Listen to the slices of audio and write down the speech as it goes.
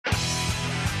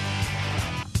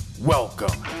Welcome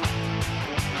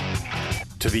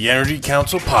to the Energy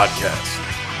Council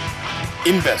Podcast,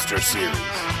 Investor Series.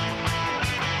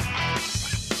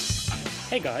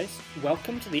 Hey guys,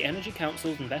 welcome to the Energy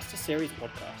Council's Investor Series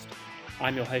podcast.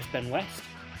 I'm your host Ben West,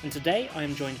 and today I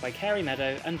am joined by Carey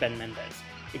Meadow and Ben Mendez,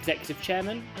 Executive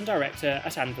Chairman and Director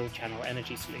at Anvil Channel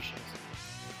Energy Solutions.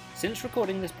 Since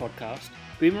recording this podcast,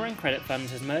 Boomerang Credit Fund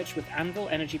has merged with Anvil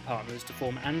Energy Partners to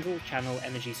form Anvil Channel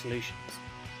Energy Solutions.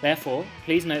 Therefore,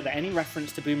 please note that any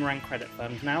reference to Boomerang Credit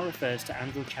Fund now refers to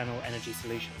Anvil Channel Energy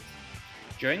Solutions.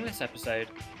 During this episode,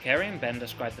 Carey and Ben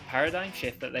describe the paradigm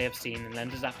shift that they have seen in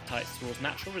lenders' appetites towards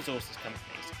natural resources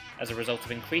companies as a result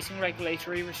of increasing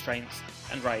regulatory restraints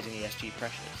and rising ESG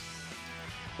pressures.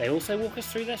 They also walk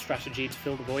us through their strategy to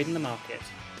fill the void in the market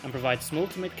and provide small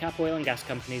to mid-cap oil and gas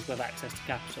companies with access to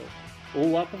capital, all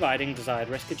while providing desired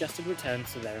risk-adjusted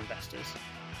returns to their investors.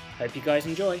 Hope you guys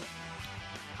enjoy.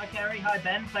 Hi Carey, hi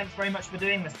Ben. Thanks very much for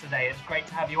doing this today. It's great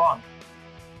to have you on.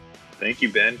 Thank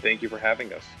you, Ben. Thank you for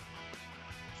having us.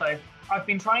 So I've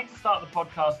been trying to start the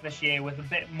podcast this year with a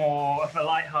bit more of a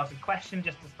light-hearted question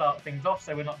just to start things off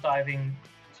so we're not diving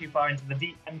too far into the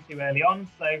deep end too early on.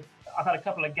 So I've had a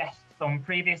couple of guests on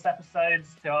previous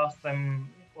episodes to ask them,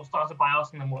 or started by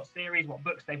asking them what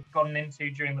books they've gotten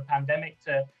into during the pandemic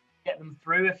to get them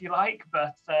through, if you like,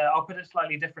 but I'll put it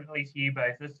slightly differently to you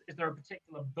both. Is there a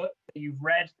particular book that you've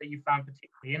read that you found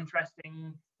particularly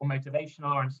interesting or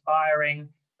motivational or inspiring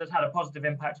that's had a positive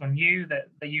impact on you that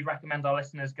you'd recommend our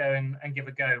listeners go and give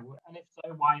a go? And if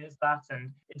so, why is that?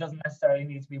 And it doesn't necessarily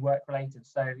need to be work related.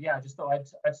 So yeah, I just thought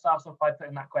I'd start off by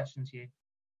putting that question to you.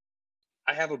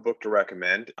 I have a book to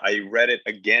recommend. I read it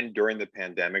again during the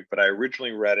pandemic, but I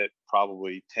originally read it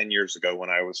probably 10 years ago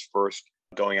when I was first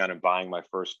going out and buying my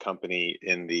first company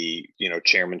in the,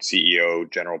 chairman,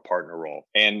 CEO, general partner role.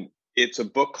 And it's a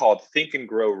book called Think and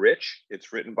Grow Rich.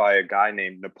 It's written by a guy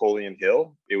named Napoleon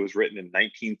Hill. It was written in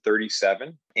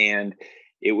 1937. And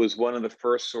it was one of the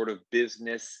first sort of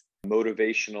business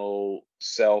motivational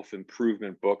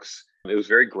self-improvement books. It was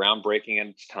very groundbreaking at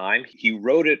its time. He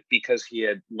wrote it because he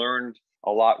had learned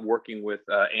a lot working with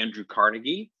Andrew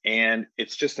Carnegie, and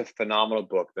it's just a phenomenal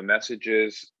book. The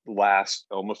messages last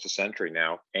almost a century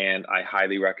now, and I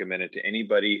highly recommend it to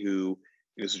anybody who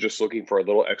is just looking for a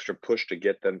little extra push to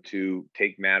get them to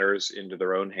take matters into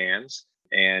their own hands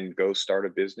and go start a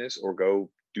business or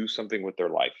go do something with their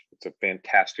life. It's a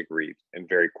fantastic read and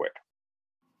very quick.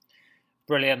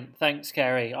 Brilliant. Thanks,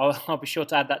 Carey. I'll be sure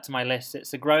to add that to my list.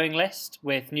 It's a growing list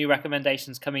with new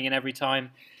recommendations coming in every time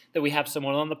that we have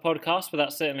someone on the podcast, but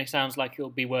that certainly sounds like it'll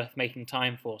be worth making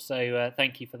time for. So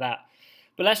thank you for that.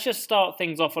 But let's just start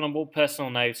things off on a more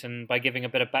personal note and by giving a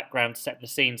bit of background to set the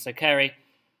scene. So Carey,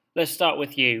 let's start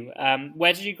with you.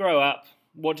 Where did you grow up?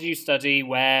 What did you study?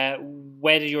 Where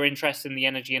did your interest in the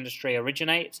energy industry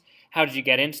originate? How did you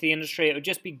get into the industry? It would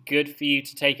just be good for you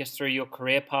to take us through your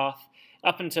career path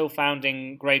up until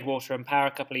founding Grade Water and Power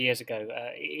a couple of years ago,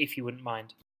 if you wouldn't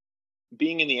mind.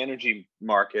 Being in the energy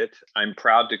market, I'm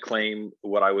proud to claim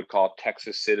what I would call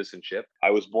Texas citizenship.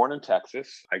 I was born in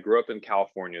Texas. I grew up in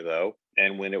California, though.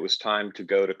 And when it was time to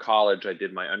go to college, I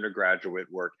did my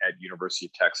undergraduate work at University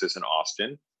of Texas in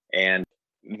Austin. And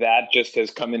that just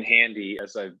has come in handy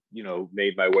as I've,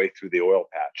 made my way through the oil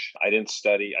patch. I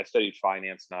studied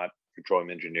finance, not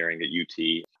petroleum engineering at UT.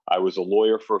 I was a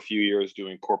lawyer for a few years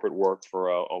doing corporate work for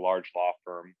a large law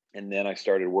firm. And then I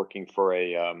started working for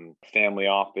a family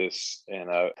office and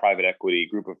a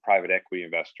group of private equity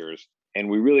investors. And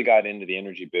we really got into the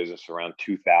energy business around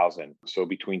 2000. So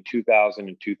between 2000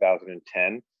 and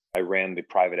 2010, I ran the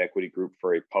private equity group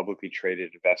for a publicly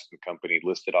traded investment company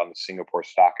listed on the Singapore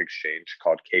Stock Exchange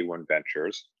called K1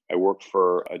 Ventures. I worked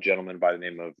for a gentleman by the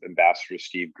name of Ambassador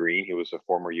Steve Green. He was a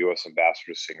former U.S.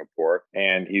 ambassador to Singapore,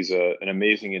 and he's an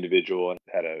amazing individual and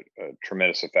had a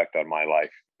tremendous effect on my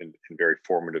life in very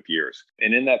formative years.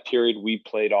 And in that period, we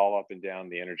played all up and down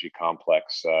the energy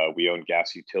complex. We owned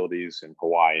gas utilities in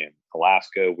Hawaii and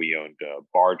Alaska. We owned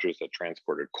barges that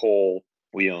transported coal.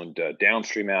 We owned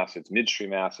downstream assets,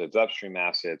 midstream assets, upstream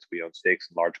assets. We owned stakes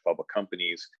in large public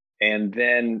companies. And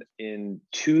then in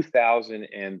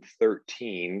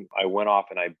 2013, I went off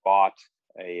and I bought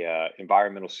a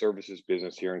environmental services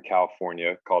business here in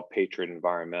California called Patriot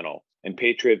Environmental. And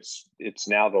Patriot's, it's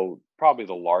now probably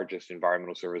the largest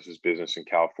environmental services business in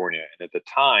California. And at the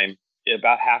time,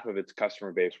 about half of its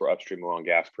customer base were upstream oil and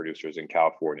gas producers in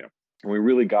California. And we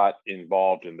really got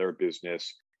involved in their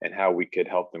business and how we could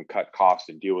help them cut costs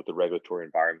and deal with the regulatory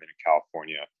environment in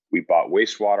California. We bought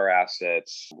wastewater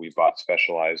assets. We bought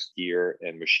specialized gear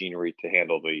and machinery to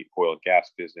handle the oil and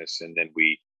gas business. And then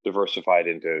we diversified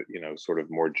into, sort of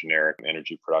more generic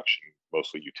energy production,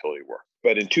 mostly utility work.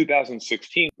 But in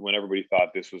 2016, when everybody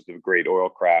thought this was the great oil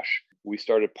crash, we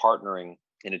started partnering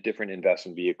in a different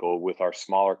investment vehicle with our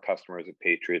smaller customers at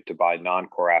Patriot to buy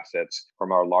non-core assets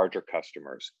from our larger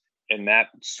customers. And that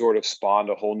sort of spawned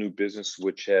a whole new business,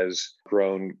 which has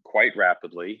grown quite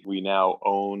rapidly. We now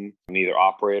own an either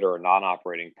operator or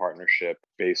non-operating partnership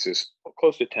basis,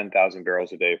 close to 10,000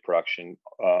 barrels a day of production,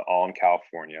 all in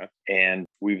California. And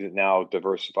we've now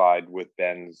diversified with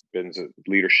Ben's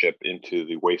leadership into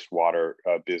the wastewater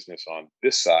business on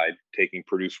this side, taking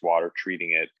produced water,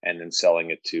 treating it, and then selling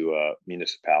it to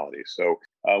municipalities. So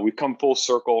we've come full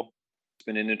circle. It's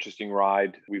been an interesting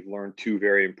ride. We've learned two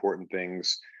very important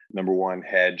things. Number one,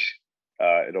 hedge.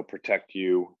 It'll protect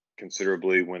you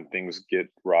considerably when things get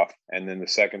rough. And then the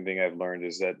second thing I've learned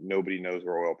is that nobody knows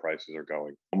where oil prices are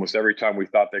going. Almost every time we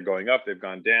thought they're going up, they've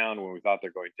gone down. When we thought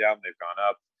they're going down, they've gone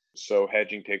up. So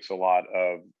hedging takes a lot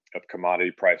of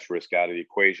commodity price risk out of the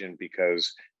equation,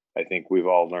 because I think we've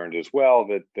all learned as well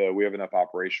that we have enough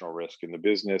operational risk in the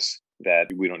business that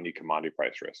we don't need commodity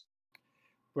price risk.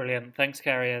 Brilliant. Thanks,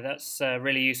 Carrier. That's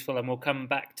really useful, and we'll come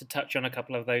back to touch on a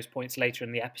couple of those points later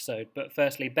in the episode. But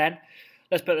firstly, Ben,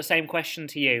 let's put the same question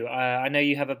to you. I know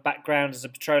you have a background as a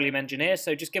petroleum engineer,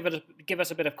 so just give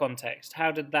us a bit of context.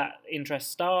 How did that interest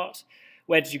start?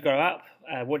 Where did you grow up?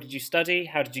 What did you study?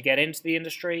 How did you get into the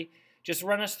industry? Just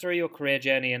run us through your career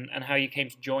journey and how you came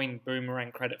to join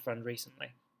Boomerang Credit Fund recently.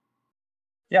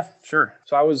 Yeah, sure.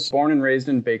 So I was born and raised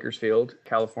in Bakersfield,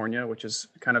 California, which is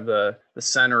kind of the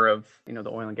center of, the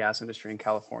oil and gas industry in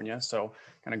California. So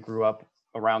kind of grew up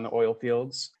around the oil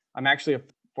fields. I'm actually a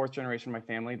fourth generation of my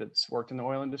family that's worked in the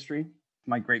oil industry.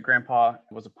 My great grandpa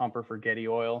was a pumper for Getty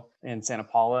Oil in Santa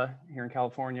Paula here in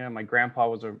California. My grandpa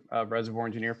was a reservoir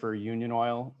engineer for Union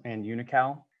Oil and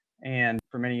Unocal, and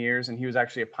for many years. And he was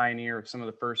actually a pioneer of some of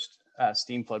the first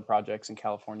steam flood projects in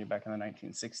California back in the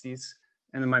 1960s.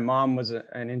 And then my mom was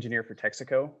an engineer for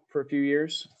Texaco for a few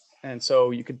years. And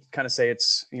so you could kind of say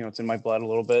it's in my blood a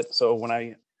little bit. So when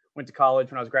I went to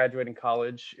college, when I was graduating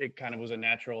college, it kind of was a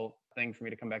natural thing for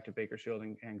me to come back to Bakersfield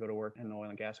and go to work in the oil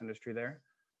and gas industry there.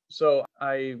 So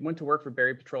I went to work for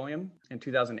Berry Petroleum in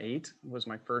 2008, was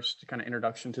my first kind of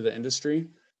introduction to the industry.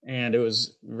 And it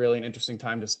was really an interesting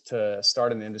time to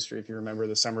start in the industry. If you remember,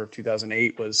 the summer of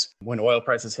 2008 was when oil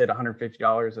prices hit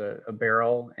 $150 a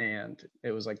barrel, and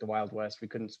it was like the Wild West. We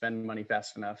couldn't spend money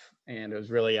fast enough, and it was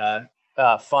really a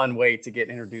fun way to get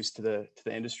introduced to the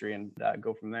industry and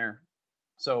go from there.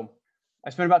 So I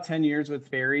spent about 10 years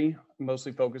with Berry,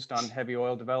 mostly focused on heavy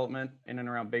oil development in and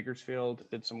around Bakersfield.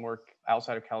 Did some work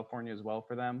outside of California as well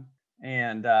for them,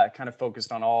 and kind of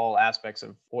focused on all aspects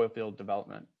of oil field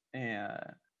development. And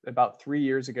about 3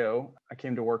 years ago, I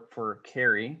came to work for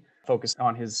Carey, focused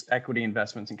on his equity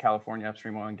investments in California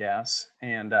upstream oil and gas.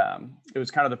 And it was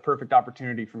kind of the perfect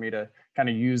opportunity for me to kind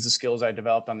of use the skills I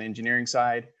developed on the engineering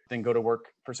side, then go to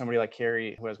work for somebody like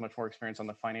Carey, who has much more experience on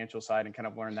the financial side, and kind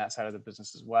of learn that side of the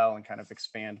business as well, and kind of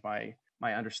expand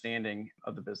my understanding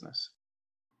of the business.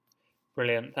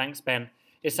 Brilliant. Thanks, Ben.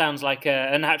 It sounds like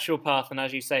a natural path. And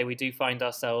as you say, we do find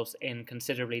ourselves in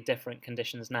considerably different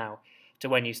conditions now to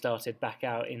when you started back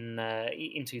out in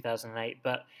 2008.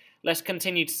 But let's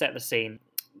continue to set the scene.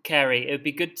 Carey, it would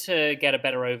be good to get a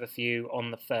better overview on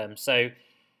the firm. So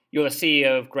you're the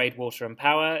CEO of Grade Water and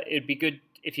Power. It would be good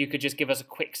if you could just give us a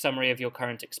quick summary of your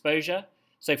current exposure.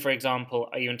 So, for example,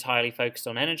 are you entirely focused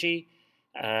on energy?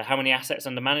 How many assets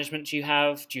under management do you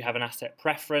have? Do you have an asset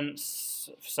preference?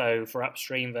 So for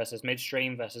upstream versus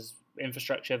midstream versus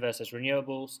infrastructure versus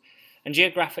renewables? And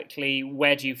geographically,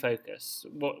 where do you focus?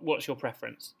 What's your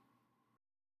preference?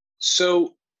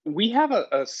 So we have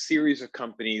a series of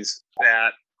companies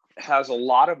that has a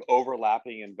lot of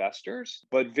overlapping investors,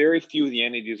 but very few of the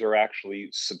entities are actually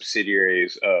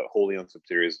subsidiaries, wholly owned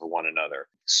subsidiaries of one another.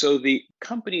 So the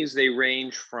companies, they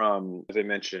range from, as I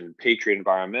mentioned, Patriot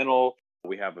Environmental.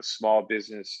 We have a small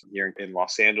business here in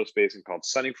Los Angeles basin called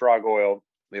Sunny Frog Oil.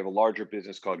 We have a larger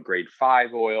business called Grade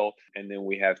 5 Oil. And then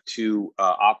we have two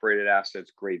operated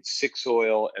assets, Grade 6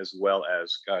 Oil, as well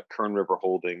as Kern River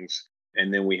Holdings.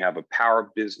 And then we have a power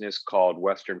business called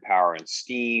Western Power and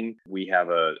Steam. We have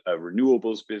a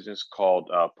renewables business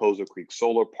called Pozo Creek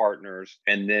Solar Partners.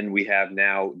 And then we have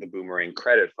now the Boomerang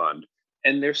Credit Fund.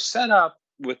 And they're set up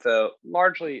with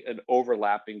largely an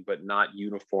overlapping but not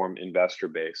uniform investor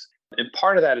base. And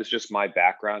part of that is just my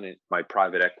background in my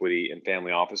private equity and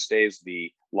family office days.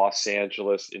 The Los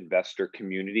Angeles investor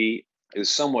community is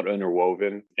somewhat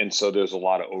interwoven. And so there's a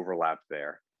lot of overlap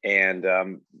there. And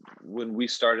when we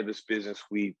started this business,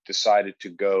 we decided to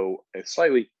go a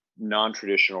slightly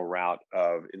non-traditional route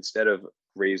of, instead of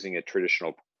raising a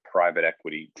traditional private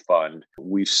equity fund.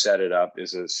 We've set it up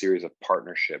as a series of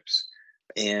partnerships.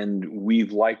 And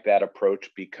we've liked that approach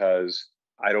because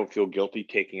I don't feel guilty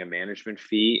taking a management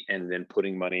fee and then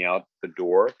putting money out the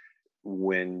door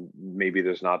when maybe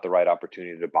there's not the right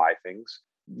opportunity to buy things.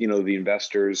 The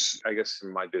investors, I guess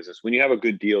in my business, when you have a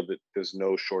good deal, that there's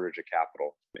no shortage of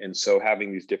capital. And so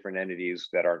having these different entities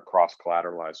that aren't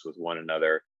cross-collateralized with one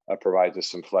another provides us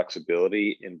some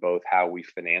flexibility in both how we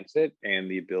finance it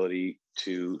and the ability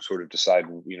to sort of decide,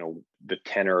 the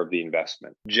tenor of the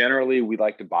investment. Generally, we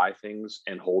like to buy things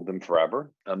and hold them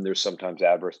forever. There's sometimes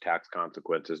adverse tax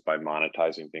consequences by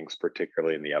monetizing things,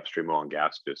 particularly in the upstream oil and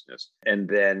gas business. And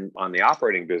then on the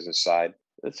operating business side,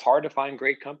 it's hard to find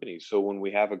great companies. So when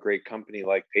we have a great company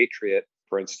like Patriot,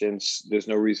 for instance, there's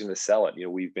no reason to sell it.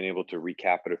 We've been able to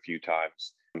recap it a few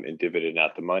times and dividend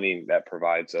out the money. That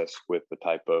provides us with the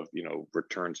type of,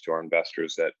 returns to our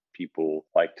investors that people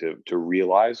like to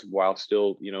realize while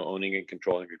still, owning and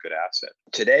controlling a good asset.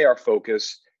 Today, our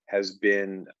focus has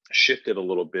been shifted a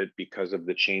little bit because of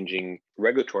the changing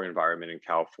regulatory environment in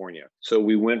California. So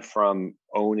we went from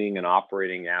owning and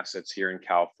operating assets here in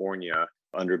California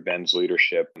under Ben's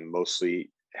leadership,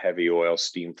 mostly heavy oil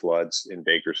steam floods in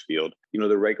Bakersfield.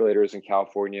 The regulators in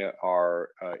California are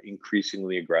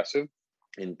increasingly aggressive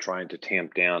in trying to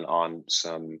tamp down on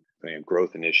some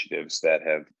growth initiatives that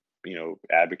have,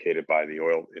 advocated by the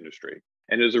oil industry.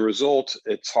 And as a result,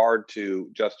 it's hard to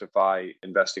justify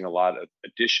investing a lot of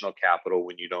additional capital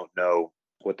when you don't know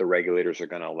what the regulators are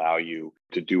going to allow you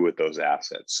to do with those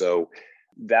assets. So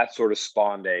that sort of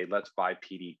spawned a let's buy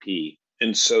PDP.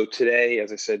 And so today,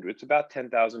 as I said, it's about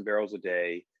 10,000 barrels a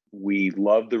day. We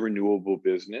love the renewable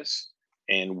business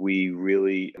and we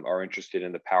really are interested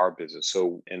in the power business.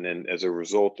 So, and then as a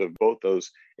result of both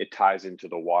those, it ties into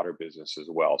the water business as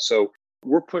well. So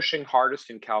we're pushing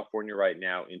hardest in California right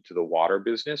now into the water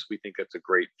business. We think that's a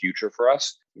great future for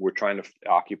us. We're trying to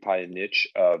occupy a niche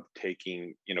of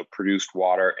taking, produced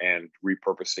water and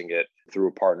repurposing it through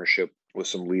a partnership with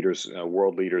some leaders,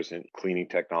 world leaders in cleaning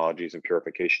technologies and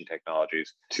purification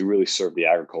technologies to really serve the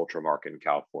agricultural market in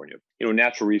California.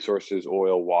 Natural resources,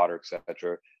 oil, water, et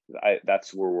cetera.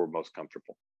 That's where we're most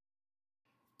comfortable.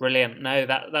 Brilliant. No,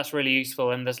 that's really useful.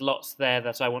 And there's lots there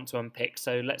that I want to unpick.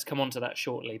 So let's come on to that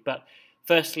shortly. But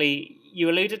firstly, you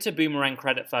alluded to Boomerang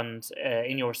Credit Fund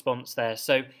in your response there.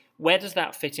 So where does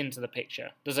that fit into the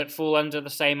picture? Does it fall under the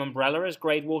same umbrella as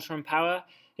Grade Water and Power?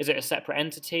 Is it a separate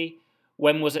entity?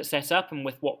 When was it set up and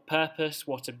with what purpose,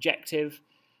 what objective?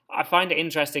 I find it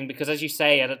interesting because, as you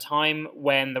say, at a time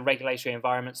when the regulatory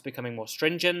environment's becoming more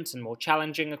stringent and more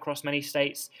challenging across many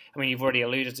states, you've already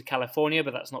alluded to California,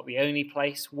 but that's not the only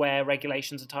place where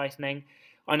regulations are tightening.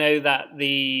 I know that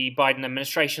the Biden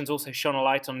administration's also shone a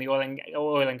light on the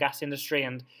oil and gas industry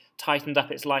and tightened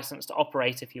up its license to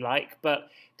operate, if you like, but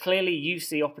clearly you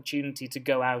see opportunity to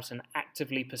go out and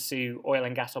actively pursue oil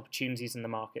and gas opportunities in the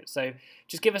market. So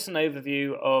just give us an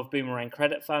overview of Boomerang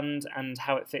Credit Fund and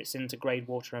how it fits into Grade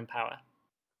Water and Power.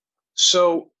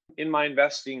 So in my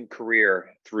investing career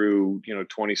through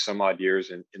 20 some odd years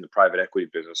in the private equity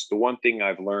business, the one thing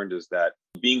I've learned is that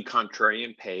being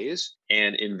contrarian pays,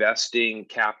 and investing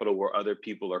capital where other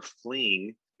people are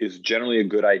fleeing is generally a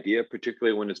good idea,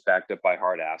 particularly when it's backed up by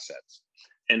hard assets.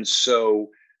 And so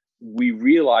we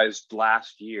realized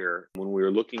last year when we were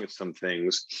looking at some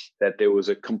things that there was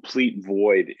a complete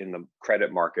void in the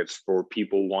credit markets for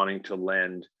people wanting to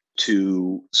lend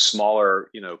to smaller,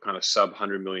 kind of sub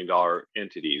 $100 million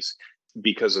entities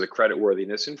because of the credit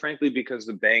worthiness. And frankly, because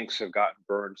the banks have gotten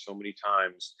burned so many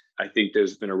times, I think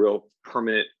there's been a real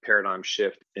permanent paradigm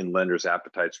shift in lenders'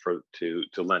 appetites to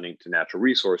lending to natural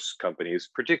resource companies,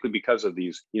 particularly because of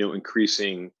these,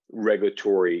 increasing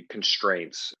regulatory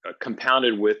constraints,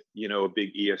 compounded with, a big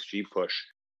ESG push.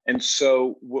 And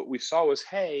so what we saw was,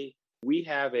 hey, we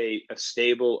have a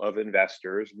stable of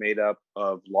investors made up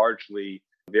of largely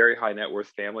very high net worth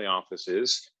family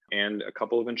offices and a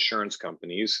couple of insurance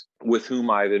companies with whom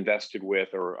I've invested with,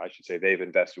 or I should say they've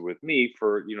invested with me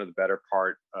for, the better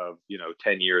part of,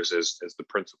 10 years as the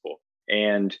principal.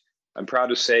 And I'm proud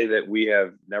to say that we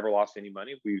have never lost any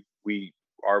money.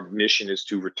 Our mission is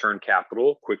to return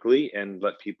capital quickly and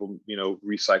let people,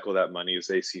 recycle that money as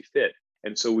they see fit.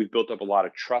 And so we've built up a lot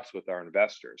of trust with our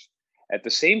investors. At the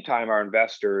same time, our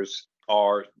investors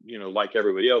are, like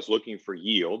everybody else, looking for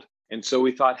yield. And so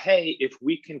we thought, hey, if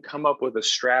we can come up with a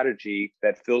strategy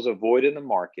that fills a void in the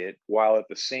market while at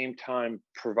the same time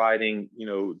providing,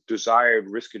 desired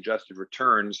risk-adjusted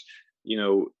returns,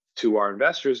 to our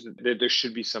investors, there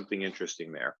should be something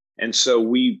interesting there. And so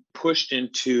we pushed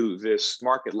into this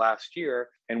market last year,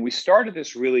 and we started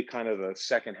this really kind of the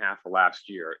second half of last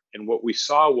year. And what we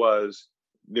saw was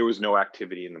there was no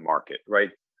activity in the market, right?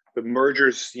 The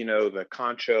mergers, the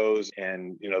Conchos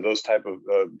and, those type of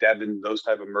Devon, those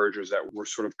type of mergers that were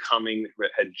sort of coming,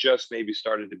 that had just maybe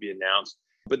started to be announced,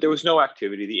 but there was no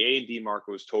activity. The A&D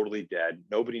market was totally dead.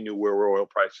 Nobody knew where oil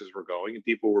prices were going, and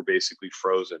people were basically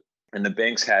frozen. And the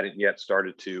banks hadn't yet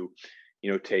started to,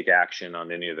 take action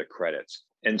on any of the credits.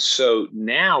 And so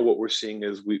now what we're seeing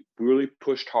is we really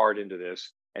pushed hard into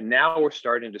this. And now we're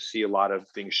starting to see a lot of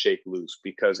things shake loose,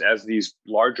 because as these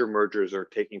larger mergers are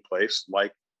taking place,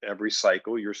 like every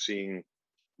cycle, you're seeing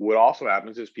what also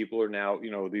happens is people are now,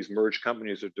 these merged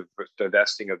companies are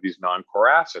divesting of these non-core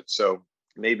assets. So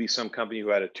maybe some company who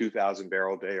had a 2,000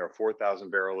 barrel a day or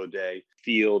 4,000 barrel a day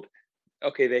field,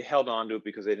 okay, they held on to it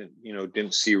because they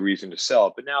didn't see a reason to sell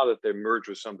it. But now that they're merged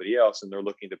with somebody else and they're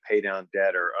looking to pay down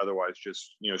debt or otherwise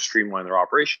just, streamline their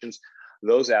operations,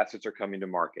 those assets are coming to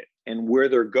market. And where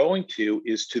they're going to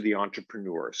is to the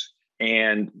entrepreneurs.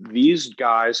 And these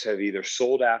guys have either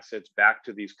sold assets back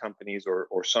to these companies or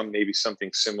maybe something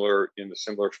similar in the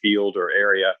similar field or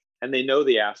area. And they know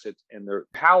the assets. And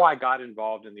how I got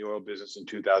involved in the oil business in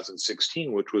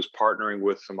 2016, which was partnering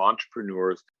with some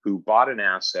entrepreneurs who bought an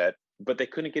asset, but they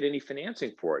couldn't get any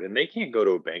financing for it. And they can't go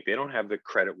to a bank. They don't have the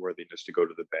credit worthiness to go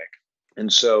to the bank.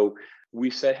 And so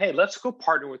we said, hey, let's go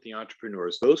partner with the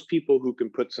entrepreneurs, those people who can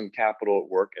put some capital at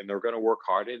work, and they're going to work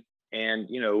hard. And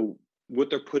what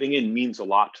they're putting in means a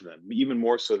lot to them, even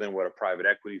more so than what a private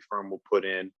equity firm will put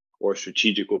in or a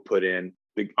strategic will put in.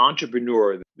 The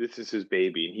entrepreneur, this is his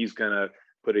baby, and he's going to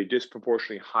put a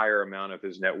disproportionately higher amount of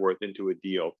his net worth into a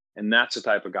deal. And that's the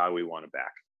type of guy we want to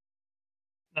back.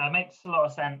 That makes a lot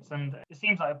of sense. And it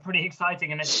seems like a pretty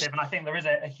exciting initiative. And I think there is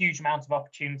a huge amount of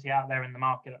opportunity out there in the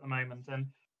market at the moment. And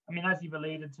I mean, as you've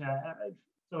alluded to,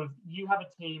 sort of you have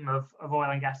a team of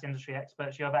oil and gas industry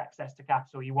experts, you have access to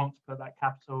capital, you want to put that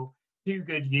capital to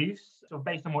good use. So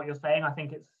based on what you're saying, I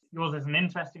think yours is an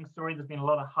interesting story. There's been a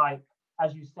lot of hype,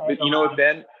 as you say. But you know what,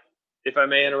 Ben, if I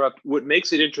may interrupt, what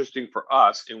makes it interesting for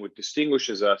us and what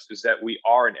distinguishes us is that we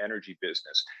are an energy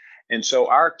business. And so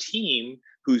our team,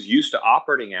 who's used to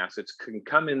operating assets, can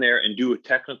come in there and do a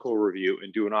technical review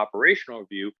and do an operational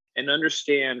review and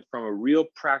understand from a real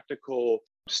practical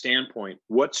standpoint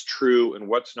what's true and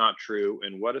what's not true,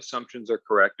 and what assumptions are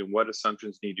correct and what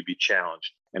assumptions need to be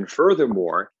challenged. And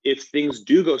furthermore, if things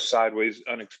do go sideways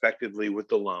unexpectedly with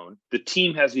the loan, the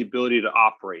team has the ability to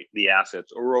operate the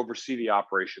assets or oversee the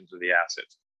operations of the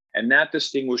assets. And that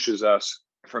distinguishes us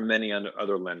from many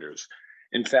other lenders.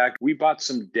 In fact, we bought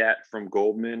some debt from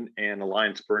Goldman and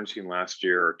AllianceBernstein last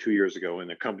year or 2 years ago in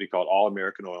a company called All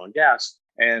American Oil and Gas.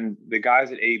 And the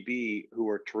guys at AB, who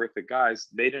are terrific guys,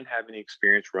 they didn't have any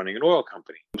experience running an oil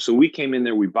company. So we came in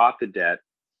there, we bought the debt,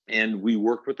 and we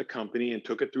worked with the company and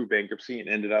took it through bankruptcy and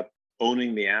ended up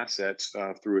owning the assets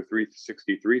through a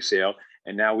 363 sale.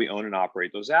 And now we own and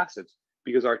operate those assets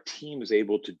because our team is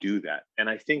able to do that. And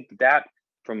I think that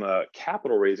from a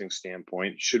capital raising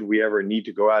standpoint, should we ever need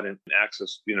to go out and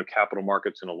access, capital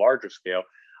markets in a larger scale,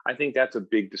 I think that's a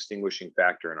big distinguishing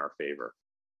factor in our favor.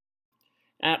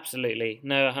 Absolutely.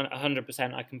 No,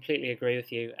 100%. I completely agree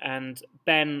with you. And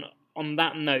Ben, on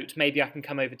that note, maybe I can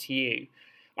come over to you.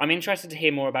 I'm interested to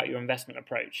hear more about your investment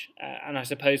approach. And I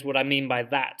suppose what I mean by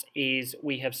that is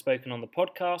we have spoken on the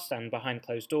podcast and behind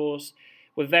closed doors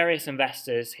with various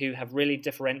investors who have really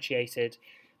differentiated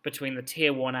between the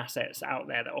tier one assets out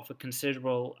there that offer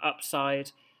considerable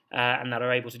upside and that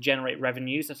are able to generate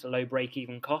revenues at a low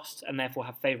break-even cost and therefore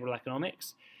have favourable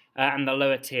economics, and the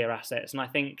lower tier assets. And I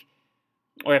think,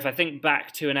 or if I think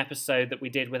back to an episode that we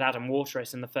did with Adam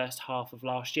Waterous in the first half of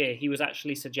last year, he was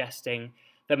actually suggesting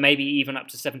that maybe even up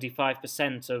to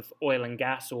 75% of oil and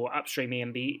gas or upstream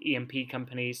E&P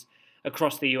companies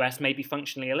across the US may be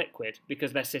functionally illiquid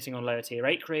because they're sitting on lower tier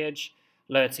acreage,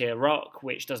 lower tier rock,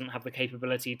 which doesn't have the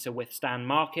capability to withstand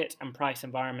market and price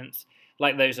environments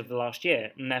like those of the last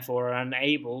year, and therefore are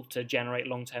unable to generate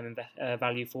long-term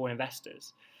value for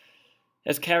investors.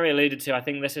 As Kerry alluded to, I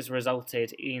think this has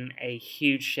resulted in a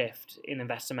huge shift in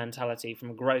investor mentality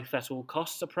from a growth at all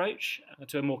costs approach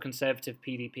to a more conservative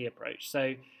PDP approach.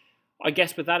 So I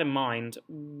guess with that in mind,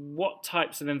 what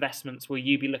types of investments will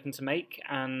you be looking to make,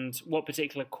 and what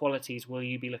particular qualities will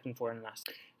you be looking for in an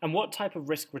asset? And what type of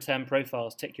risk-return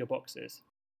profiles tick your boxes?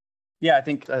 Yeah, I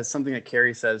think something that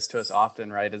Kerry says to us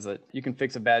often, right, is that you can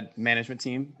fix a bad management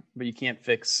team, but you can't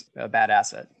fix a bad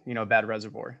asset, a bad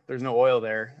reservoir. There's no oil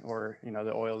there, or,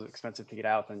 the oil is expensive to get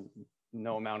out, then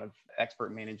no amount of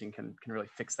expert managing can really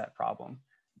fix that problem.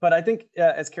 But I think,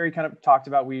 as Kerry kind of talked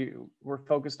about, we're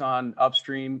focused on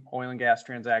upstream oil and gas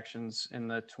transactions in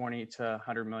the $20 to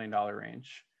 $100 million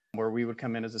range, where we would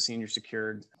come in as a senior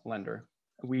secured lender.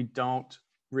 We don't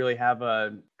really have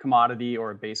a commodity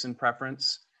or a basin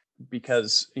preference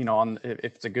because,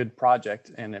 if it's a good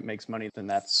project and it makes money, then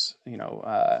that's,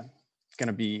 going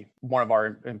to be one of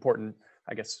our important,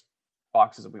 I guess,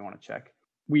 boxes that we want to check.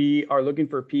 We are looking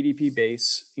for a PDP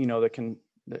base,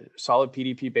 the solid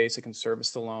PDP base that can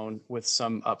service the loan with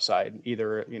some upside,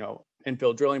 either,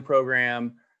 infill drilling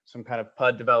program, some kind of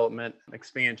PUD development,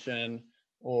 expansion,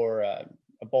 or a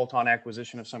bolt-on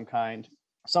acquisition of some kind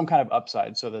of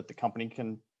upside so that the company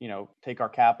can, take our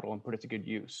capital and put it to good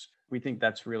use. We think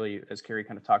that's really, as Kerry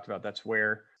kind of talked about, that's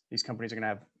where these companies are going to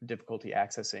have difficulty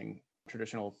accessing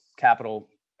traditional capital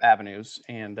avenues.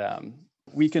 And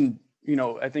we can,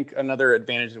 I think another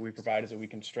advantage that we provide is that we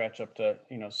can stretch up to,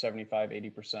 75,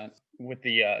 80% with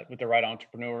the right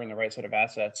entrepreneur and the right set of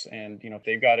assets. And, if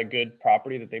they've got a good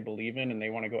property that they believe in and they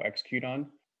want to go execute on,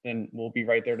 then we'll be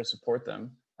right there to support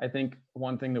them. I think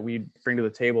one thing that we bring to the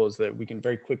table is that we can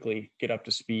very quickly get up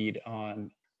to speed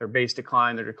on their base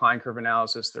decline, their decline curve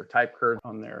analysis, their type curve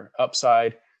on their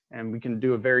upside. And we can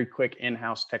do a very quick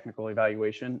in-house technical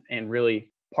evaluation and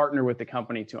really partner with the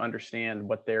company to understand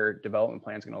what their development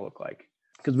plan is going to look like.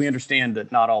 Because we understand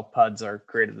that not all PUDs are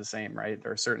created the same, right?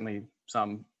 There are certainly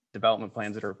some development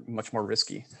plans that are much more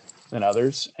risky than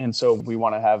others. And so we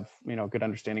want to have, good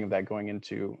understanding of that going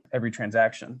into every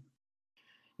transaction.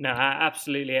 No,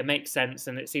 absolutely. It makes sense.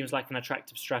 And it seems like an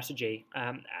attractive strategy.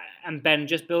 And Ben,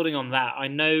 just building on that, I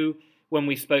know when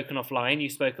we've spoken offline, you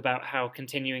spoke about how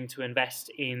continuing to invest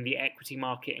in the equity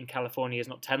market in California is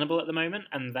not tenable at the moment,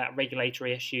 and that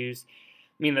regulatory issues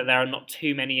mean that there are not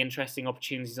too many interesting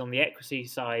opportunities on the equity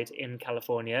side in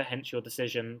California, hence your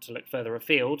decision to look further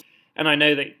afield. And I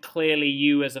know that clearly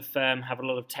you as a firm have a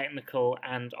lot of technical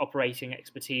and operating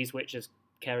expertise, which, as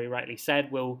Kerry rightly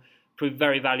said, will prove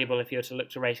very valuable if you're to look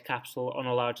to raise capital on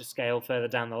a larger scale further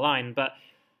down the line. But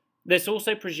this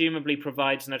also presumably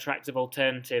provides an attractive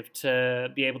alternative to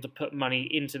be able to put money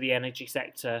into the energy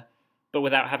sector, but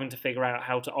without having to figure out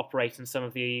how to operate in some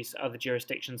of these other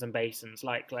jurisdictions and basins,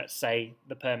 like, let's say,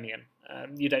 the Permian.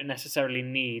 You don't necessarily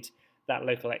need that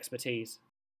local expertise.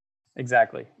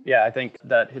 Exactly. Yeah, I think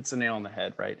that hits the nail on the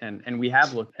head, right? And we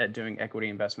have looked at doing equity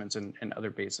investments in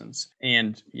other basins.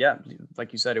 And yeah,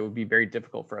 like you said, it would be very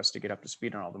difficult for us to get up to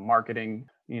speed on all the marketing,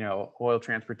 oil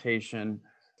transportation,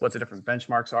 what the different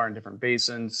benchmarks are in different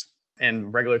basins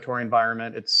and regulatory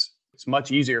environment. It's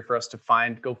much easier for us to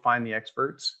go find the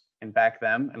experts and back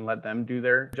them and let them do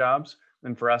their jobs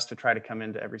than for us to try to come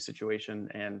into every situation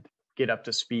and get up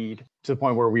to speed to the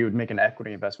point where we would make an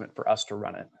equity investment for us to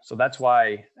run it. So that's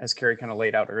why, as Kerry kind of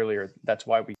laid out earlier, that's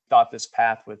why we thought this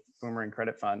path with Boomerang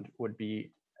Credit Fund would be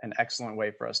an excellent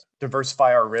way for us to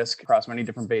diversify our risk across many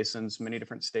different basins, many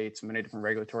different states, many different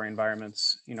regulatory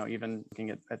environments, even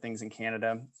looking at things in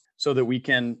Canada, so that we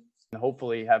can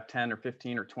hopefully have 10 or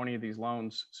 15 or 20 of these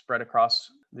loans spread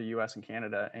across the US and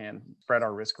Canada and spread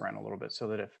our risk around a little bit so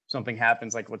that if something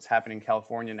happens like what's happening in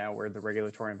California now, where the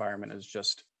regulatory environment is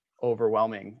just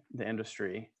overwhelming the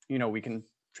industry, we can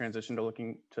transition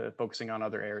to focusing on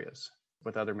other areas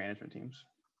with other management teams.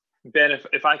 Ben,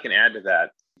 if I can add to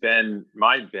that, Ben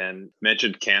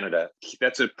mentioned Canada.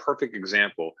 That's a perfect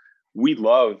example. We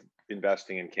love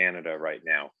investing in Canada right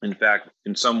now. In fact,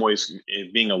 in some ways,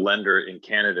 being a lender in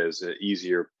Canada is an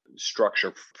easier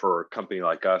structure for a company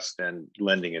like us than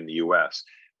lending in the US.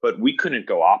 But we couldn't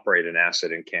go operate an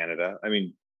asset in Canada. I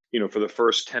mean, for the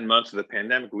first 10 months of the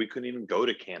pandemic, we couldn't even go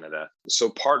to Canada. So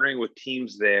partnering with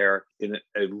teams there in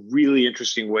a really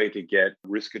interesting way to get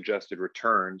risk-adjusted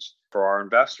returns for our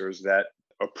investors that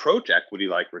approach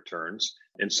equity-like returns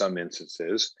in some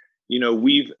instances.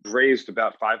 We've raised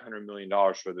about $500 million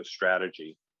for this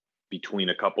strategy between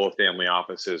a couple of family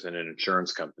offices and an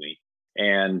insurance company.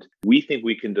 And we think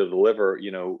we can deliver,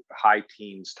 high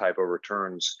teens type of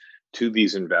returns to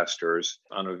these investors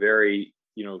on a very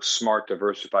smart,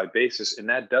 diversified basis. And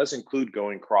that does include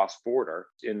going cross-border.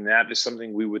 And that is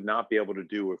something we would not be able to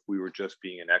do if we were just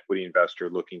being an equity investor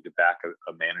looking to back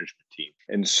a management team.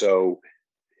 And so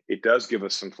it does give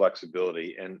us some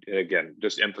flexibility. And again,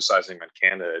 just emphasizing on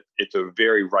Canada, it's a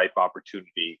very ripe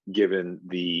opportunity given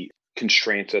the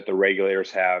constraints that the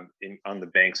regulators have on the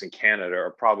banks in Canada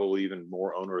are probably even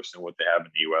more onerous than what they have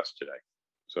in the US today.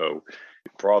 So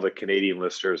for all the Canadian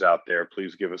listeners out there,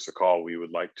 please give us a call. We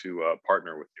would like to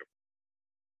partner with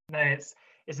you. No,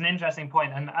 it's an interesting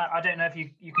point. And I don't know if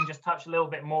you can just touch a little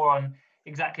bit more on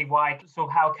exactly why, so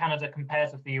how Canada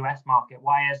compares with the US market.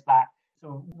 Why is that?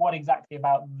 So what exactly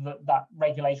about that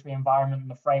regulatory environment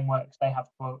and the frameworks they have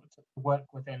to work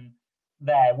within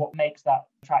there? What makes that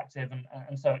attractive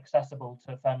and so accessible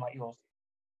to a firm like yours?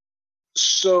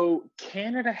 So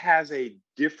Canada has a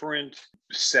different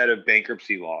set of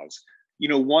bankruptcy laws.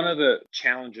 One of the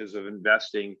challenges of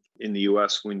investing in the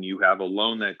US when you have a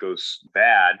loan that goes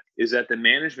bad is that the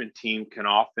management team can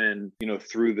often,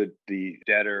 through the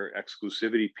debtor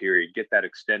exclusivity period, get that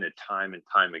extended time and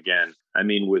time again. I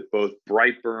mean, with both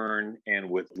Brightburn and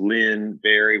with Lynn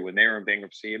Berry, when they were in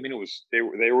bankruptcy,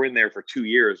 they were in there for 2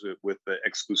 years with the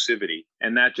exclusivity.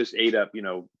 And that just ate up,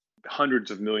 hundreds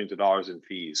of millions of dollars in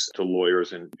fees to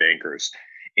lawyers and bankers.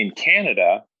 In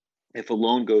Canada, if a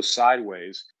loan goes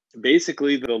sideways,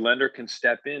 basically the lender can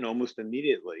step in almost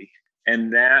immediately.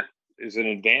 And that is an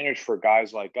advantage for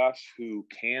guys like us who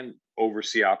can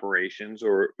oversee operations,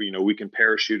 or, we can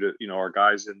parachute, our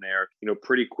guys in there,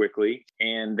 pretty quickly.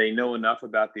 And they know enough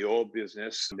about the oil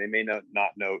business. They may not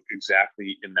know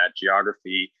exactly in that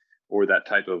geography or that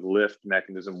type of lift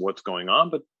mechanism what's going on,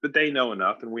 but they know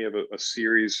enough. And we have a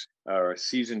series or a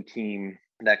seasoned team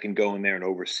that can go in there and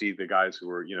oversee the guys who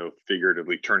are,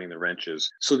 figuratively turning the wrenches.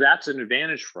 So that's an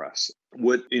advantage for us.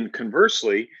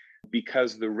 Conversely,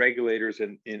 because the regulators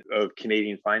of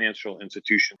Canadian financial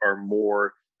institutions are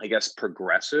more,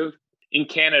 progressive. In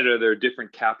Canada, there are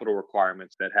different capital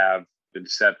requirements that have been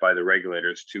set by the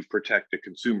regulators to protect the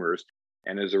consumers.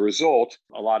 And as a result,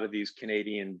 a lot of these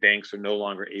Canadian banks are no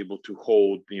longer able to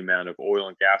hold the amount of oil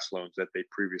and gas loans that they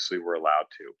previously were allowed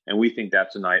to. And we think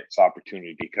that's a nice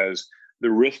opportunity because the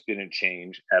risk didn't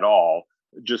change at all,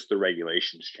 just the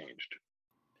regulations changed.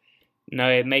 No,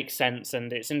 it makes sense.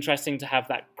 And it's interesting to have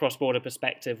that cross-border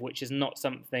perspective, which is not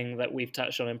something that we've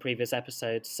touched on in previous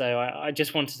episodes. So I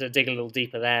just wanted to dig a little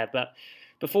deeper there. But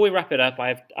before we wrap it up,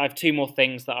 I have 2 more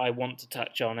things that I want to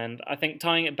touch on. And I think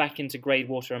tying it back into Grade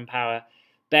Water and Power,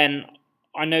 Ben,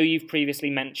 I know you've previously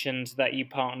mentioned that you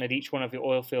partnered each one of your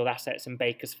oil field assets in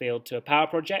Bakersfield to a power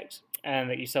project, and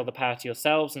that you sell the power to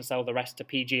yourselves and sell the rest to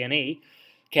PG&E.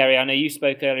 Kerry, I know you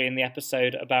spoke earlier in the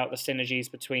episode about the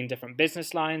synergies between different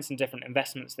business lines and different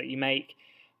investments that you make.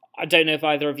 I don't know if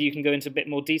either of you can go into a bit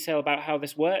more detail about how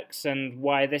this works and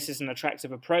why this is an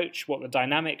attractive approach, what the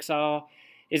dynamics are.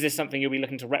 Is this something you'll be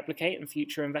looking to replicate in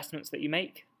future investments that you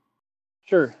make?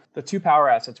 Sure. The 2 power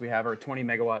assets we have are a 20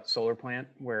 megawatt solar plant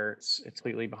where it's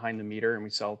completely behind the meter and we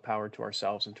sell power to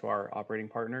ourselves and to our operating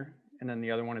partner. And then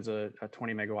the other one is a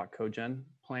 20 megawatt cogen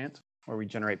plant where we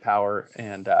generate power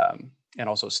and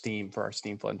also steam for our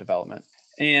steam flood development.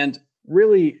 And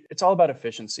really, it's all about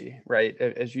efficiency, right?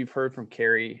 As you've heard from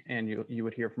Kerry and you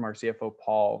would hear from our CFO,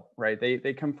 Paul, right?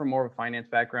 They come from more of a finance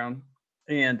background,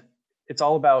 and it's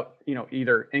all about,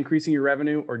 either increasing your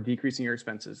revenue or decreasing your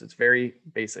expenses. It's very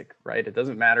basic, right? It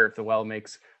doesn't matter if the well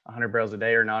makes 100 barrels a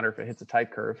day or not, or if it hits a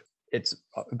type curve. It's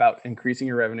about increasing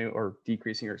your revenue or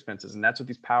decreasing your expenses. And that's what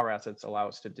these power assets allow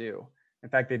us to do. In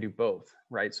fact, they do both,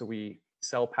 right? So we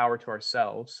sell power to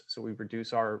ourselves. So we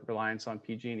reduce our reliance on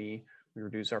PG&E. We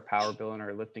reduce our power bill and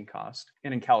our lifting cost.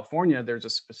 And in California, there's a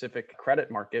specific credit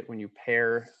market. When you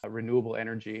pair renewable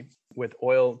energy with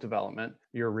oil development,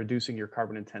 you're reducing your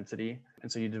carbon intensity. And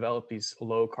so you develop these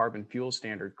low carbon fuel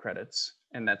standard credits.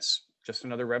 And that's just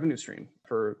another revenue stream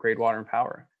for Grade Water and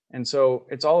Power. And so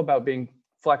it's all about being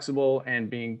flexible and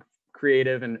being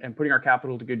creative and putting our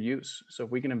capital to good use. So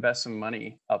if we can invest some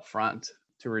money up front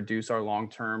to reduce our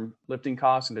long-term lifting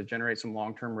costs and to generate some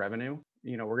long-term revenue,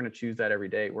 we're going to choose that every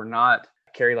day. We're not,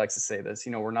 Kerry likes to say this,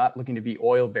 we're not looking to be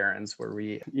oil barons where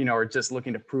we, are just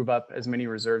looking to prove up as many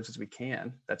reserves as we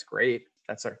can. That's great.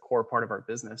 That's our core part of our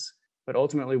business. But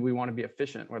ultimately, we want to be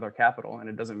efficient with our capital. And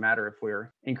it doesn't matter if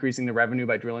we're increasing the revenue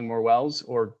by drilling more wells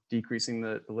or decreasing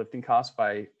the lifting costs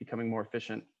by becoming more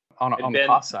efficient on the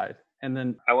cost side. And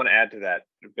then I want to add to that,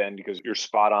 Ben, because you're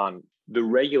spot on. The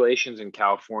regulations in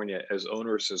California, as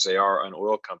onerous as they are on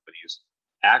oil companies,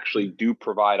 actually do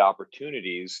provide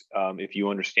opportunities, if you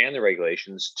understand the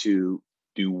regulations, to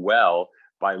do well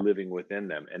by living within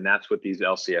them. And that's what these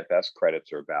LCFS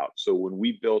credits are about. So when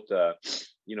we built the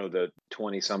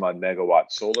 20 some odd megawatt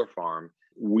solar farm,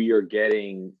 we are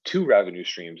getting 2 revenue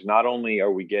streams. Not only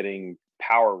are we getting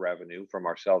power revenue from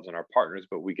ourselves and our partners,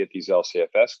 but we get these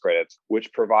LCFS credits,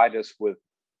 which provide us with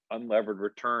unlevered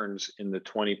returns in the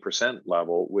 20%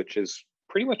 level, which is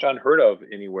pretty much unheard of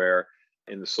anywhere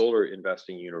in the solar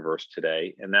investing universe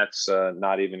today. And that's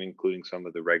not even including some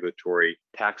of the regulatory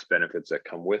tax benefits that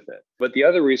come with it. But the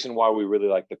other reason why we really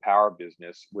like the power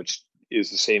business, which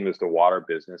is the same as the water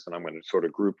business, and I'm going to sort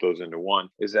of group those into one,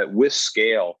 is that with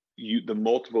scale, the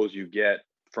multiples you get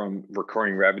from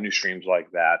recurring revenue streams like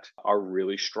that are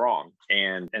really strong.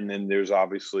 And then there's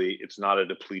obviously, it's not a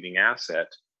depleting asset,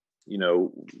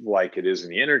 like it is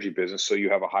in the energy business. So you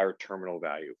have a higher terminal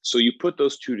value. So you put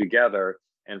those 2 together,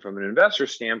 and from an investor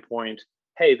standpoint,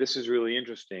 hey, this is really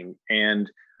interesting. And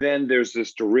Then there's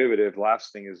this derivative.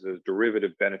 Last thing is the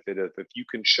derivative benefit of if you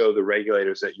can show the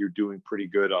regulators that you're doing pretty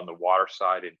good on the water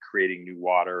side and creating new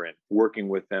water and working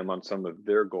with them on some of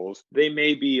their goals, they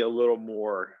may be a little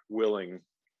more willing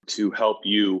to help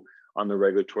you on the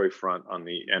regulatory front, on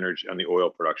the energy, on the oil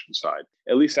production side.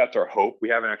 At least that's our hope. We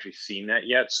haven't actually seen that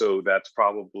yet. So that's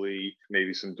probably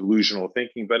maybe some delusional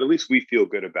thinking, but at least we feel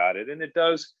good about it. And it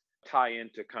does tie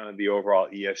into kind of the overall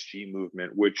ESG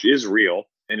movement, which is real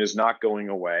and is not going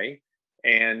away.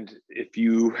 And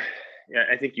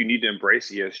I think you need to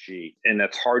embrace ESG, and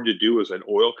that's hard to do as an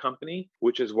oil company,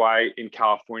 which is why in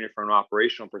California, from an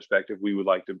operational perspective, we would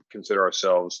like to consider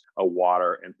ourselves a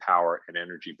water and power and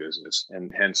energy business.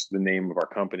 And hence the name of our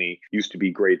company used to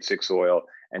be Grade 6 Oil,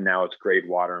 and now it's Grade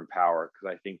Water and Power,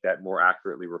 because I think that more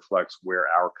accurately reflects where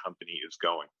our company is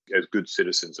going as good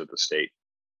citizens of the state.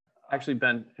 Actually,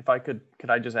 Ben, if I could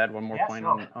I just add one more point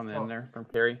sure. on the end there from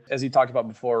Carrie? As he talked about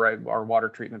before, right, our water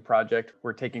treatment project,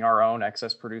 we're taking our own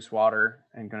excess produced water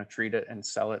and going to treat it and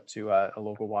sell it to a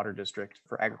local water district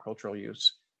for agricultural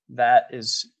use. That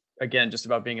is, again, just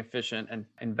about being efficient and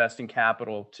investing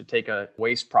capital to take a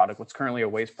waste product, what's currently a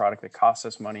waste product that costs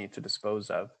us money to dispose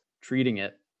of, treating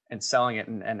it and selling it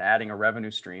and adding a revenue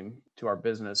stream to our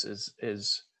business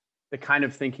is the kind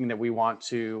of thinking that we want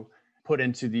to put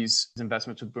into these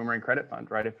investments with Boomerang Credit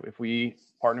Fund, right? If we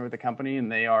partner with a company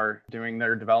and they are doing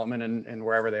their development in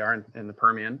wherever they are in the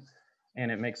Permian,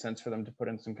 and it makes sense for them to put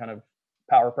in some kind of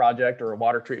power project or a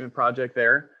water treatment project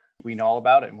there, we know all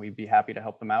about it and we'd be happy to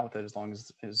help them out with it as long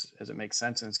as it makes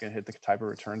sense and it's going to hit the type of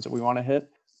returns that we want to hit.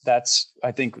 That's,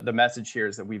 I think, the message here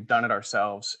is that we've done it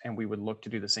ourselves and we would look to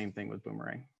do the same thing with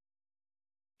Boomerang.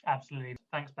 Absolutely.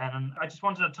 Thanks, Ben. And I just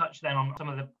wanted to touch then on some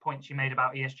of the points you made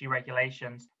about ESG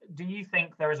regulations. Do you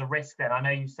think there is a risk then? I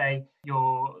know you say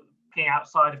you're looking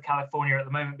outside of California at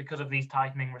the moment because of these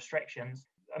tightening restrictions.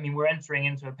 I mean, we're entering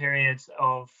into a period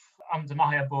of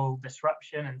undeniable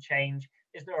disruption and change.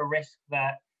 Is there a risk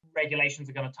that regulations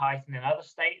are going to tighten in other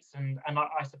states? And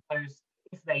I suppose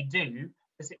if they do,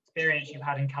 this experience you've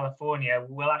had in California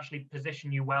will actually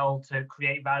position you well to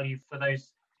create value for those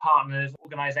partners,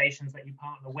 organizations that you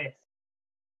partner with.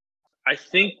 I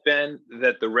think, Ben,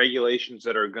 that the regulations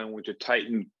that are going to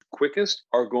tighten quickest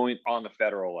are going on the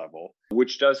federal level,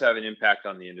 which does have an impact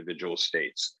on the individual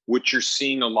states. What you're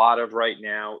seeing a lot of right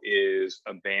now is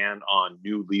a ban on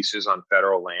new leases on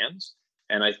federal lands.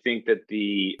 And I think that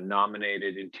the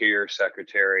nominated Interior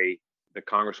Secretary, the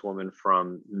Congresswoman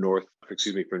from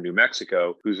New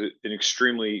Mexico, who's an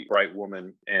extremely bright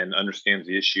woman and understands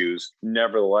the issues,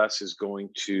 nevertheless is going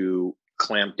to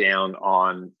clamp down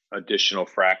on additional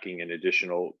fracking and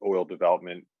additional oil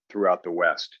development throughout the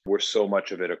West, where so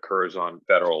much of it occurs on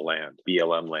federal land,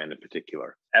 BLM land in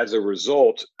particular. As a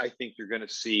result, I think you're going to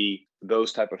see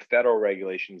those type of federal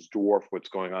regulations dwarf what's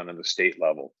going on the state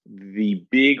level. The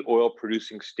big oil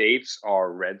producing states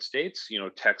are red states,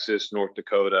 Texas, North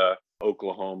Dakota,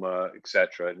 Oklahoma, et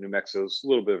cetera. New Mexico is a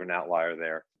little bit of an outlier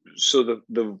there. So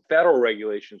the federal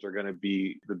regulations are going to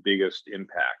be the biggest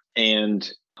impact. And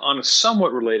on a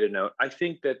somewhat related note, I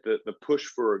think that the push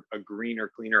for a greener,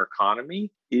 cleaner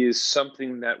economy is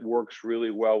something that works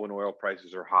really well when oil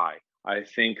prices are high. I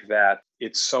think that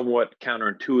it's somewhat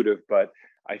counterintuitive, but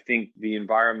I think the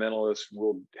environmentalists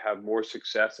will have more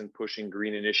success in pushing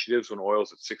green initiatives when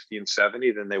oil's at 60 and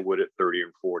 70 than they would at 30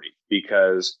 and 40,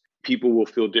 because people will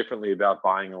feel differently about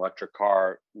buying an electric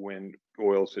car when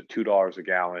oil's at $2 a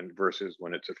gallon versus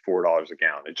when it's at $4 a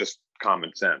gallon. It's just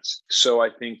common sense. So I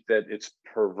think that it's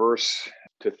perverse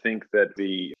to think that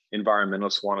the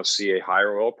environmentalists want to see a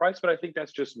higher oil price, but I think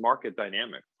that's just market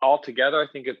dynamic. Altogether, I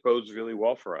think it bodes really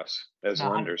well for us as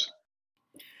lenders.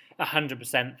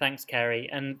 100%. Thanks, Carrie.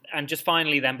 And just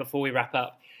finally then, before we wrap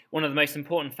up, one of the most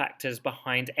important factors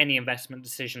behind any investment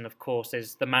decision, of course,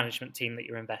 is the management team that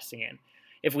you're investing in.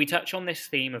 If we touch on this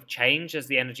theme of change as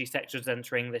the energy sector is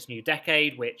entering this new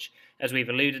decade, which, as we've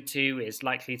alluded to, is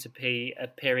likely to be a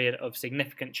period of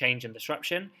significant change and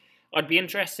disruption, I'd be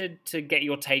interested to get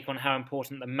your take on how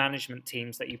important the management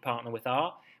teams that you partner with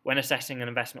are when assessing an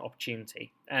investment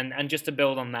opportunity. And just to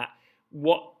build on that,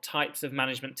 what types of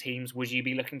management teams would you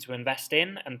be looking to invest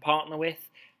in and partner with,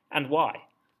 and why?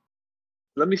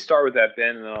 Let me start with that,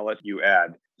 Ben, and then I'll let you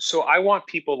add. So I want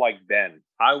people like Ben.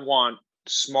 I want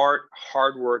smart,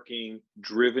 hardworking,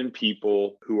 driven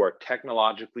people who are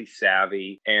technologically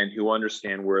savvy and who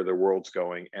understand where the world's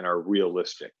going and are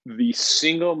realistic. The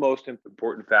single most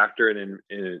important factor in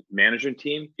a management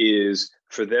team is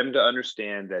for them to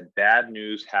understand that bad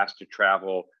news has to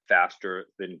travel faster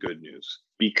than good news,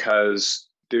 because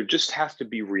there just has to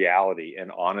be reality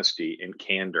and honesty and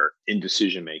candor in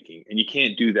decision making. And you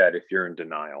can't do that if you're in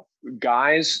denial.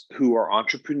 Guys who are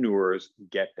entrepreneurs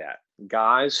get that.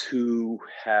 Guys who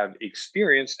have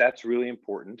experience, that's really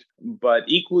important. But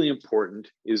equally important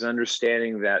is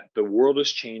understanding that the world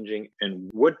is changing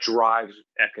and what drives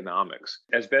economics.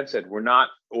 As Ben said, we're not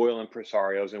oil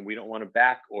impresarios and we don't want to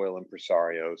back oil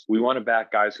impresarios. We want to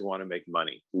back guys who want to make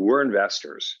money. We're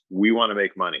investors. We want to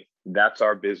make money. That's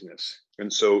our business.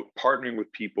 And so partnering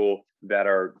with people that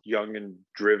are young and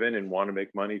driven and want to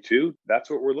make money too, that's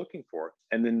what we're looking for.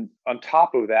 And then on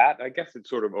top of that, I guess it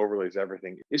sort of overlays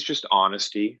everything. It's just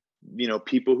honesty.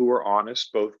 People who are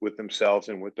honest, both with themselves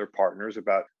and with their partners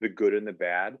about the good and the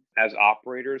bad. As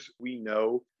operators, we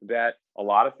know that a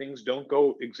lot of things don't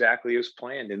go exactly as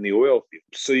planned in the oil field.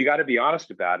 So you got to be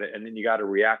honest about it, and then you got to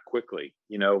react quickly.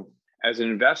 As an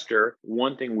investor,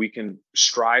 one thing we can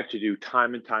strive to do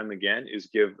time and time again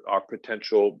is give our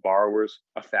potential borrowers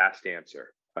a fast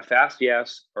answer. A fast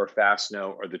yes or a fast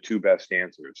no are the two best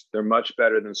answers. They're much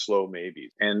better than slow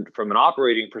maybes. And from an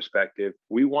operating perspective,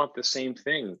 we want the same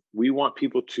thing. We want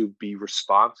people to be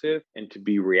responsive and to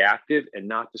be reactive and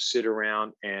not to sit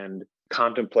around and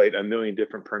contemplate a million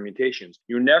different permutations.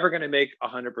 You're never going to make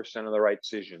 100% of the right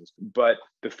decisions, but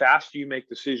the faster you make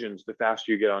decisions, the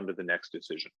faster you get on to the next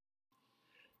decision.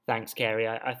 Thanks, Carey.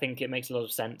 I think it makes a lot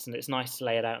of sense, and it's nice to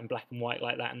lay it out in black and white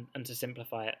like that and to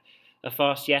simplify it. A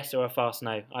fast yes or a fast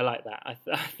no. I like that. I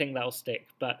think that'll stick.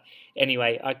 But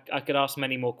anyway, I could ask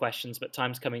many more questions, but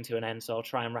time's coming to an end, so I'll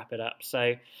try and wrap it up.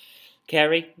 So,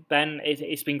 Carey, Ben,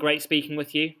 it's been great speaking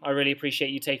with you. I really appreciate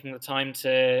you taking the time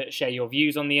to share your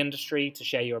views on the industry, to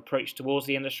share your approach towards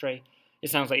the industry.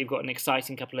 It sounds like you've got an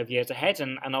exciting couple of years ahead,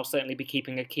 and I'll certainly be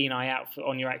keeping a keen eye out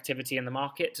on your activity in the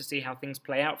market to see how things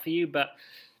play out for you. But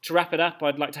to wrap it up,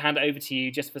 I'd like to hand it over to you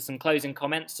just for some closing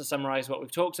comments to summarise what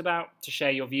we've talked about, to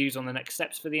share your views on the next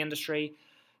steps for the industry,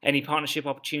 any partnership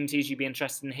opportunities you'd be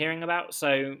interested in hearing about.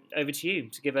 So over to you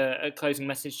to give a closing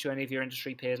message to any of your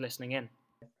industry peers listening in.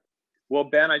 Well,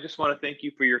 Ben, I just want to thank you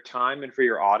for your time and for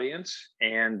your audience.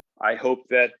 And I hope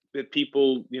that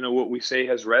people, what we say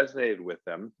has resonated with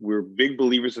them. We're big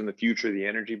believers in the future of the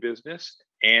energy business.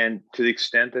 And to the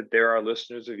extent that there are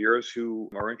listeners of yours who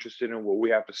are interested in what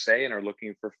we have to say and are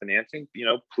looking for financing,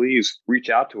 please reach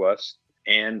out to us.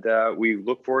 And we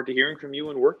look forward to hearing from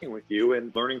you and working with you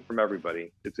and learning from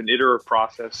everybody. It's an iterative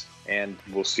process, and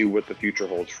we'll see what the future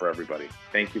holds for everybody.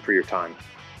 Thank you for your time.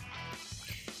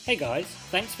 Hey guys,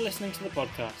 thanks for listening to the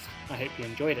podcast. I hope you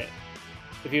enjoyed it.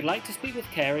 If you'd like to speak with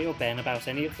Carey or Ben about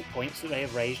any of the points that they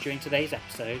have raised during today's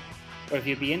episode, or if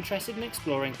you'd be interested in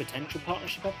exploring potential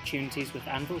partnership opportunities with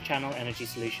Anvil Channel Energy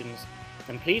Solutions,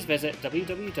 then please visit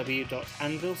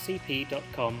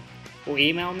www.anvilcp.com or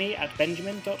email me at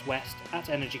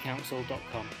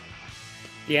benjamin.west@energycouncil.com.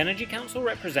 The Energy Council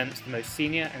represents the most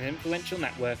senior and influential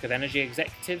network of energy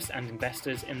executives and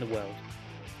investors in the world.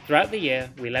 Throughout the year,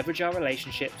 we leverage our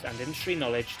relationships and industry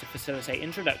knowledge to facilitate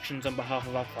introductions on behalf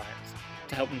of our clients,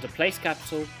 to help them to place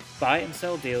capital, buy and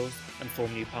sell deals, and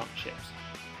form new partnerships.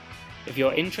 If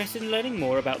you're interested in learning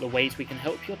more about the ways we can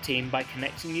help your team by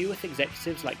connecting you with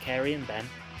executives like Carey and Ben,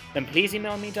 then please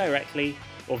email me directly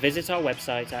or visit our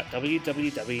website at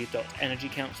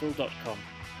www.energycouncil.com.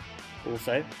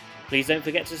 Also, please don't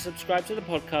forget to subscribe to the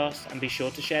podcast and be sure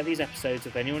to share these episodes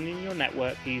with anyone in your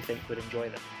network who you think would enjoy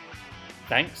them.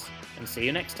 Thanks, and see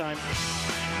you next time.